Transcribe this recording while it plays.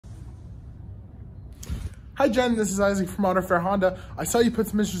Hi Jen, this is Isaac from AutoFair Honda. I saw you put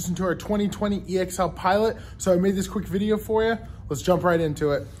some interest into our 2020 EXL Pilot, so I made this quick video for you. Let's jump right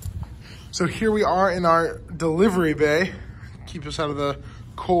into it. So here we are in our delivery bay. Keep us out of the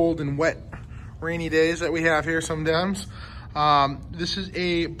cold and wet, rainy days that we have here sometimes. This is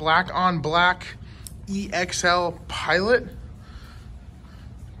a black on black EXL Pilot.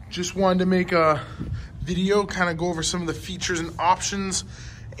 Just wanted to make a video, kind of go over some of the features and options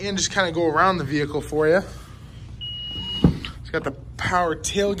and just kind of go around the vehicle for you. It's got the power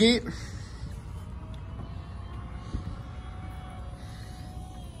tailgate.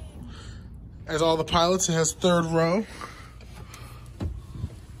 As all the Pilots, it has third row.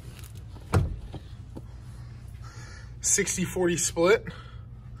 (60/40) split.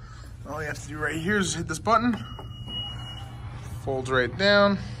 All you have to do right here is hit this button. Folds right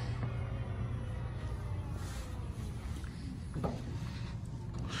down.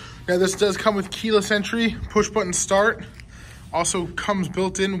 Now this does come with keyless entry, push button start. Also comes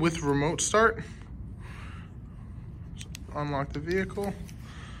built in with remote start. So unlock the vehicle.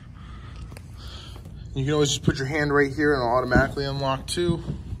 You can always just put your hand right here and it'll automatically unlock too.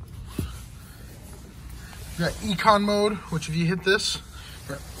 You got Econ mode, which if you hit this,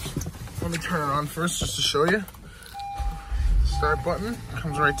 let me turn it on first just to show you. Start button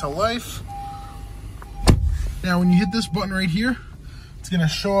comes right to life. Now when you hit this button right here, it's gonna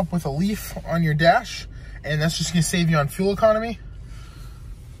show up with a leaf on your dash, and that's just gonna save you on fuel economy.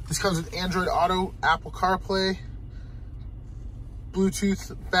 This comes with Android Auto, Apple CarPlay,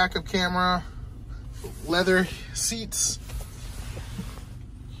 Bluetooth backup camera, leather seats.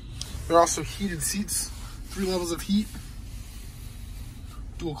 They're also heated seats, 3 levels of heat,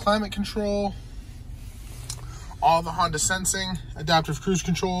 dual climate control, all the Honda sensing, adaptive cruise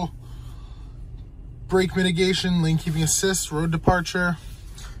control, brake mitigation, lane keeping assist, road departure,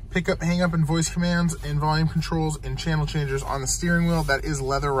 pickup, hang up, and voice commands, and volume controls and channel changers on the steering wheel that is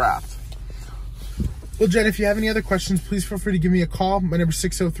leather wrapped. Well, Jen, if you have any other questions, please feel free to give me a call. My number is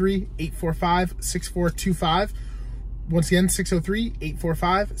 603-845-6425. Once again,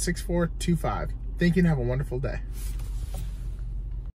 603-845-6425. Thank you and have a wonderful day.